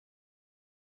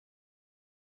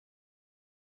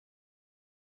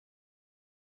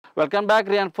Welcome back,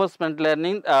 reinforcement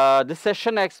learning. This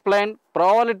session explained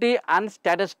probability and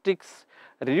statistics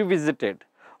revisited.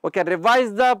 Okay,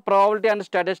 revise the probability and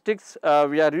statistics.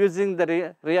 We are using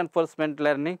the reinforcement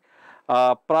learning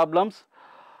problems.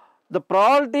 The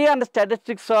probability and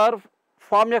statistics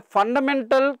form a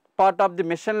fundamental part of the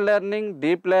machine learning,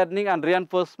 deep learning and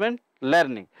reinforcement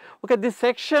learning. Okay, this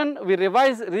section we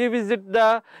revisit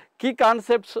the key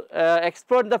concepts,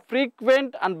 explore the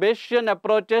frequent and Bayesian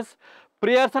approaches,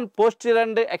 priors and posterior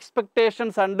and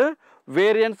expectations and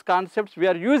variance concepts we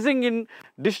are using in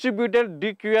distributed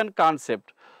DQN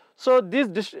concept. So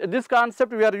this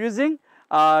concept we are using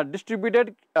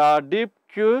distributed deep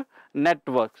Q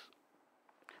networks.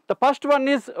 The first one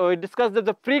is we discussed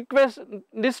the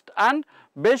frequentist and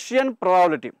Bayesian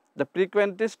probability. The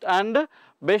frequentist and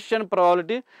Bayesian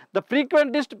probability. The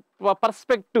frequentist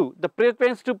perspective, the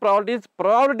frequency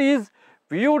probability is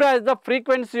viewed as the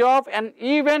frequency of an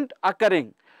event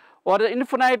occurring or the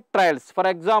infinite trials. For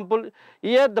example,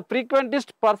 here the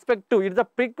frequentist perspective is the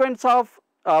frequent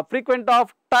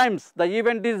of times the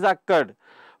event is occurred.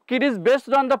 It is based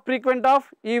on the frequent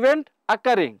of event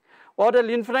occurring or the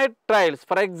infinite trials.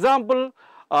 For example,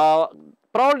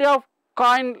 probability of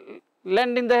coin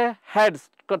lending the heads,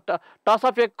 toss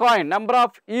of a coin, number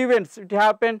of events it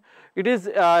happened, it is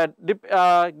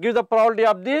give the probability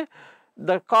of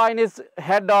the coin is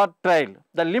head or tail.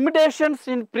 The limitations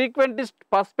in frequentist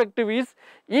perspective is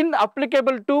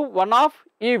inapplicable to one-off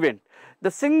event. The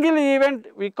single event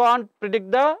we can't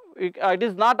predict it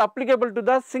is not applicable to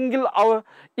the single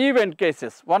event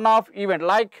cases, one-off event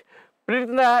like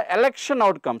predicting the election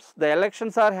outcomes. The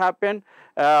elections are happened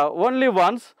only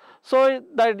once, so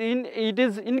that it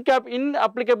is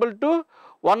inapplicable to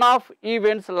one-off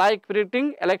events like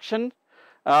predicting election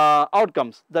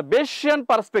outcomes. The Bayesian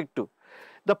perspective.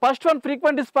 The first one,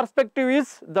 frequentist perspective,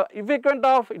 is the frequent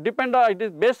of it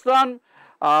is based on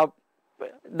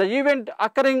the event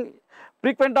occurring,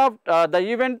 frequent of the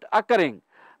event occurring.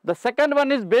 The second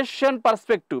one is Bayesian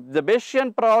perspective. The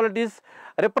Bayesian probabilities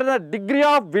represent degree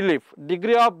of belief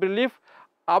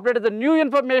updated the new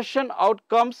information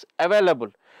outcomes available.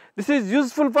 This is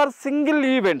useful for single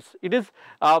events. It is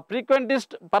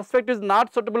frequentist perspective is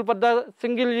not suitable for the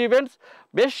single events.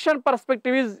 Bayesian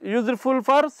perspective is useful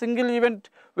for single event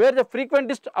where the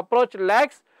frequentist approach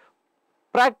lacks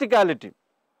practicality.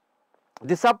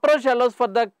 This approach allows for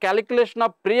the calculation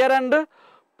of prior and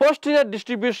posterior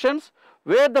distributions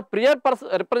where the prior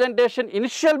representation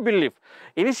initial belief,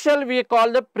 initial we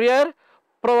call the prior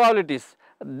probabilities.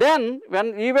 Then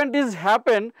when event is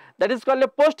happen, that is called a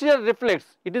posterior reflex.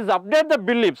 It is update the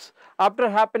beliefs after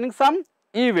happening some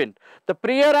event. The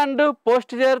prior and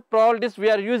posterior probabilities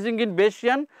we are using in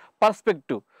Bayesian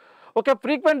perspective. Okay,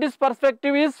 frequentist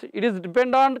perspective is it is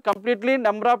depend on completely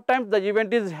number of times the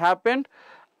event is happened,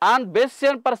 and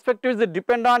Bayesian perspective is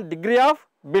depend on degree of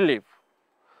belief.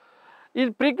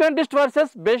 In frequentist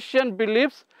versus Bayesian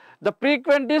beliefs, the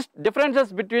frequentist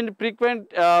differences between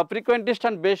frequentist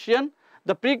and Bayesian.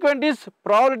 The frequentist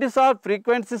probabilities are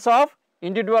frequencies of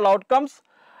individual outcomes.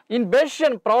 In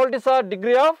Bayesian, probabilities are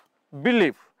degree of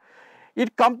belief.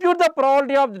 It computes the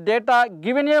probability of the data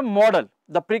given a model,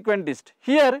 the frequentist.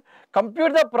 Here,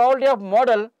 compute the probability of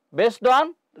model based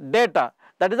on data,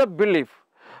 that is a belief.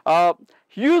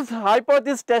 Use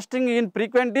hypothesis testing in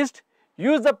frequentist.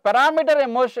 Use the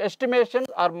parameter estimation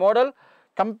or model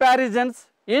comparisons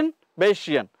in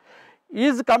Bayesian.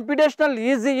 Is computational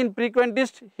easy in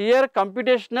frequentist? Here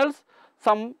computationals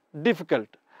some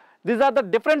difficult. These are the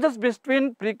differences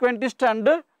between frequentist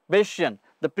and Bayesian.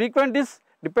 The frequentist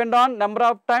depend on number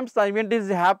of times the event is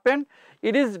happened.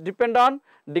 It is depend on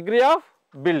degree of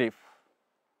belief.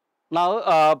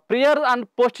 Now prior and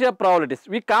posterior probabilities.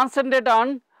 We concentrate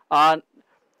on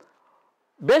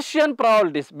Bayesian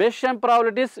probabilities. Bayesian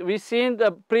probabilities we see in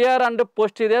the prior and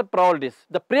posterior probabilities.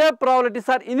 The prior probabilities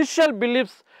are initial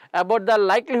beliefs about the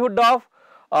likelihood of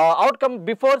outcome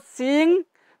before seeing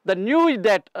the new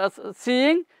data.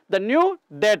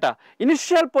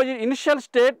 Initial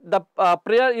state, the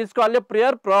prior is called a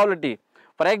prior probability.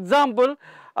 For example,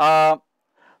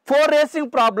 for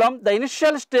racing problem, the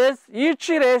initial stage each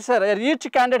racer or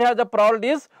each candidate has the probability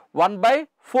is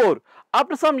 1/4.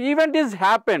 After some event is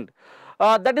happened,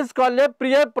 that is called a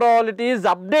prior probability is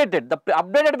updated. The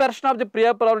updated version of the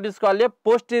prior probability is called a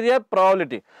posterior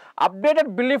probability.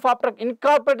 Updated belief after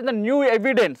incorporating the new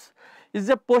evidence is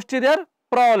a posterior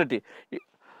probability.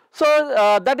 So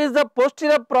that is the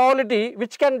posterior probability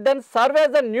which can then serve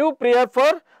as a new prior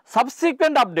for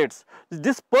subsequent updates.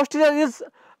 This posterior is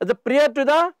the prior to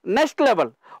the next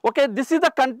level. Okay, this is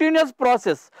the continuous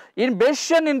process. In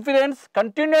Bayesian inference,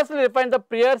 continuously refine the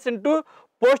priors into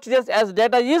posterior as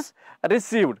data is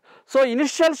received. So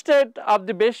initial state of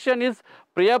the Bayesian is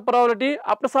prior probability.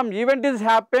 After some event is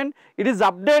happened, it is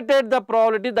updated the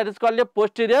probability, that is called a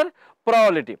posterior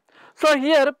probability. So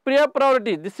here prior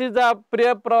probability, this is the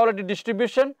prior probability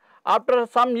distribution. After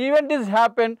some event is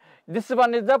happened, this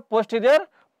one is the posterior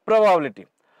probability.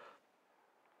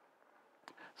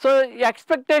 So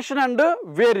expectation and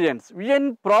variance.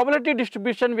 In probability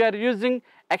distribution, we are using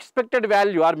expected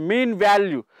value or mean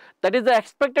value. That is, the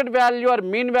expected value or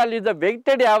mean value is the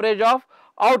weighted average of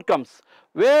outcomes.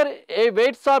 Where a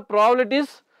weights or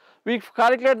probabilities, we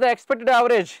calculate the expected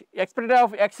average. Expected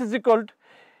of x is equal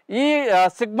to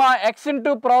sigma x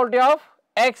into probability of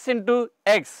x into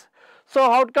x. So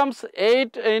outcomes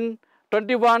 8 in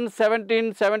 21,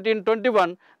 17, 17,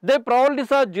 21, their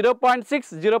probabilities are 0.6,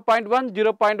 0.1,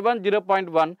 0.1,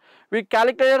 0.1. We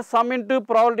calculate sum into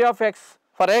probability of x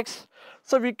for x.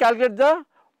 So we calculate the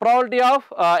probability of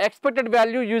expected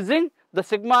value using the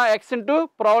sigma x into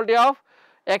probability of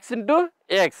x into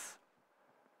x.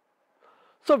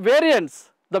 So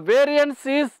variance, the variance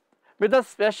is with the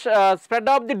spread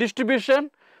of the distribution.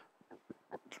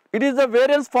 It is the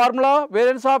variance formula,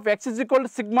 variance of x is equal to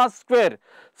sigma square.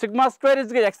 Sigma square is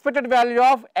the expected value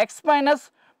of x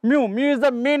minus mu. Mu is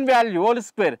the mean value whole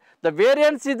square. The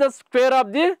variance is the square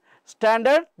of the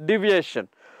standard deviation.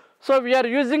 So we are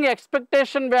using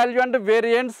expectation value and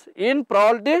variance in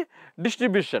probability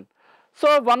distribution.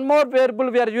 So one more variable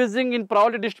we are using in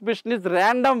probability distribution is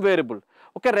random variable.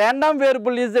 Okay, random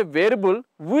variable is a variable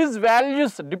whose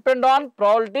values depend on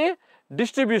probability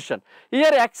distribution.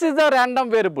 Here x is the random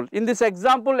variable. In this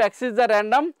example, x is the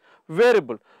random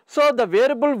variable. So the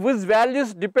variable whose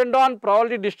values depend on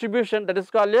probability distribution, that is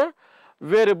called a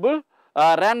variable,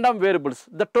 random variables.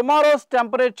 The tomorrow's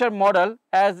temperature model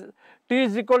as T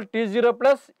is equal to T0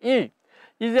 plus E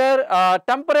is a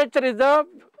temperature is a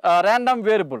random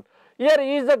variable. Here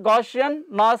E is a Gaussian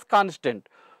mass constant.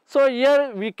 So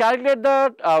here we calculate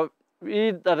the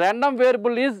random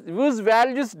variable is whose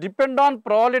values depend on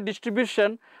probability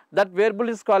distribution. That variable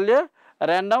is called a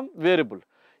random variable.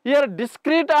 Here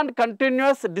discrete and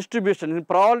continuous distribution. In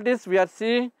probabilities we are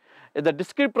seeing the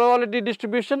discrete probability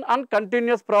distribution and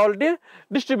continuous probability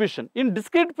distribution. In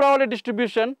discrete probability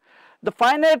distribution,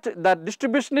 the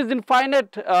distribution is in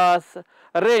finite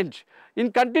range.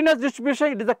 In continuous distribution,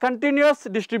 it is a continuous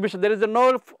distribution. There is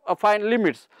no fine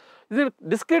limits. In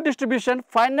discrete distribution,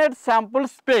 finite sample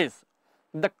space.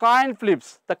 The coin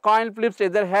flips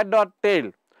either head or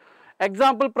tail.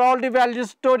 Example, probability values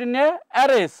stored in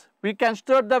arrays. We can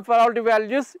store the probability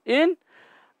values in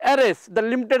arrays, the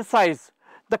limited size.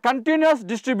 The continuous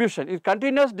distribution, in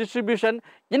continuous distribution,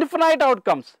 infinite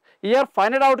outcomes. Here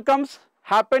finite outcomes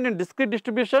happen in discrete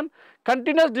distribution,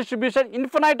 continuous distribution,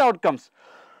 infinite outcomes.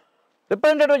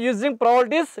 Represented by using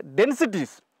probabilities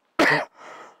densities.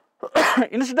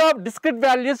 Instead of discrete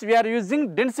values, we are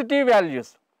using density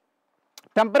values.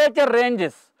 Temperature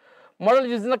ranges, model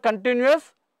using the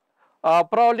continuous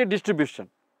probability distribution.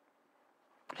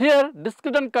 Here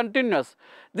discrete and continuous,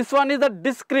 this one is the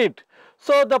discrete.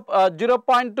 So the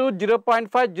 0.2, 0.5,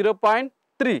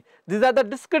 0.3, these are the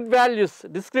discrete values,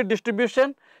 discrete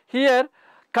distribution. Here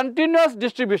continuous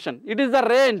distribution, it is the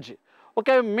range.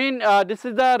 Okay, this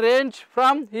is the range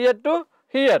from here to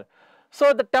here.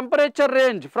 So the temperature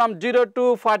range from 0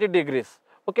 to 40 degrees.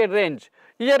 Okay, range.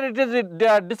 Here it is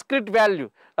the discrete value.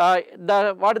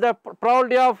 What is the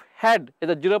probability of head is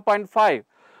a 0.5.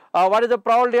 What is the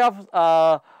probability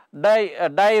of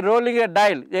die rolling a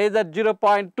dial is a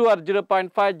 0.2 or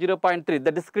 0.5, 0.3,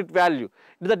 the discrete value.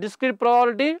 It is the discrete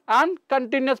probability and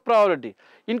continuous probability.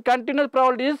 In continuous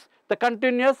probabilities, the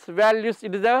continuous values,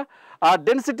 it is the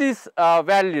densities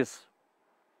values.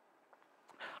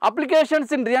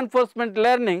 Applications in reinforcement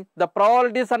learning, the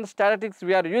probabilities and statistics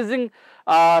we are using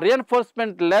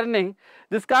reinforcement learning.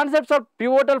 These concepts are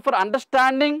pivotal for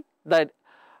understanding the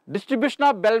distribution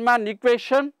of Bellman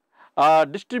equation,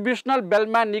 distributional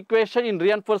Bellman equation in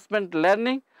reinforcement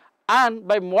learning, and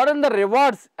by modeling the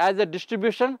rewards as a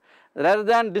distribution rather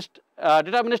than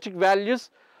deterministic values,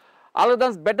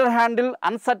 algorithms better handle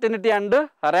uncertainty and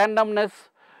randomness.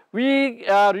 We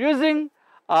are using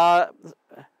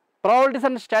probabilities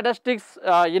and statistics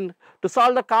to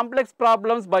solve the complex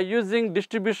problems by using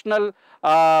distributional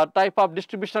type of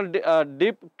distributional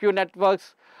deep Q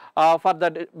networks for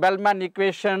the Bellman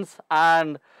equations,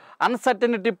 and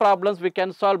uncertainty problems we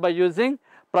can solve by using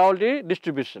probability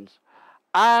distributions.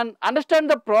 And understand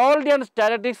the probability and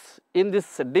statistics in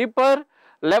this deeper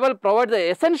level provides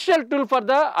the essential tool for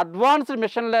the advanced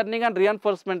machine learning and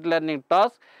reinforcement learning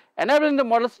tasks, enabling the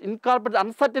models incorporate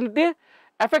uncertainty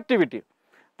effectivity.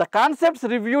 The concepts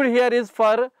reviewed here is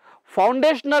for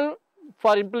foundational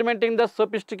for implementing the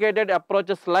sophisticated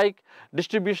approaches like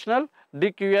distributional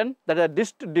DQN, that is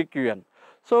dist DQN.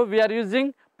 So, we are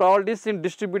using probabilities in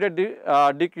distributed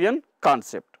DQN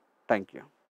concept. Thank you.